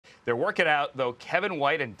They're working out, though, Kevin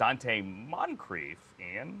White and Dante Moncrief.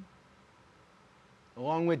 And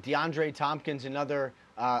along with DeAndre Tompkins, another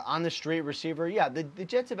on-the-street receiver. Yeah, the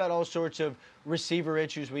Jets have had all sorts of receiver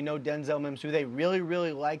issues. We know Denzel Mims, who they really,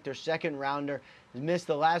 really like, their second rounder, has missed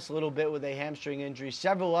the last little bit with a hamstring injury.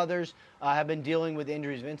 Several others have been dealing with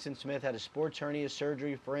injuries. Vincent Smith had a sports hernia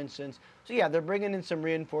surgery, for instance. So, yeah, they're bringing in some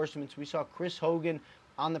reinforcements. We saw Chris Hogan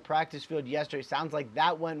on the practice field yesterday. Sounds like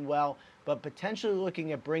that went well, but potentially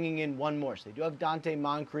looking at bringing in one more. So they do have Dante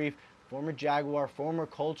Moncrief, former Jaguar, former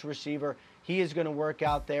Colts receiver. He is going to work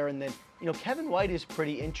out there. And then, Kevin White is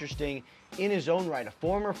pretty interesting in his own right. A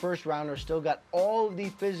former first rounder, still got all of the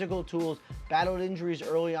physical tools, battled injuries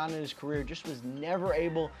early on in his career, just was never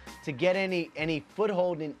able to get any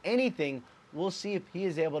foothold in anything. We'll see if he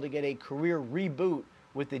is able to get a career reboot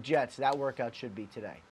with the Jets. That workout should be today.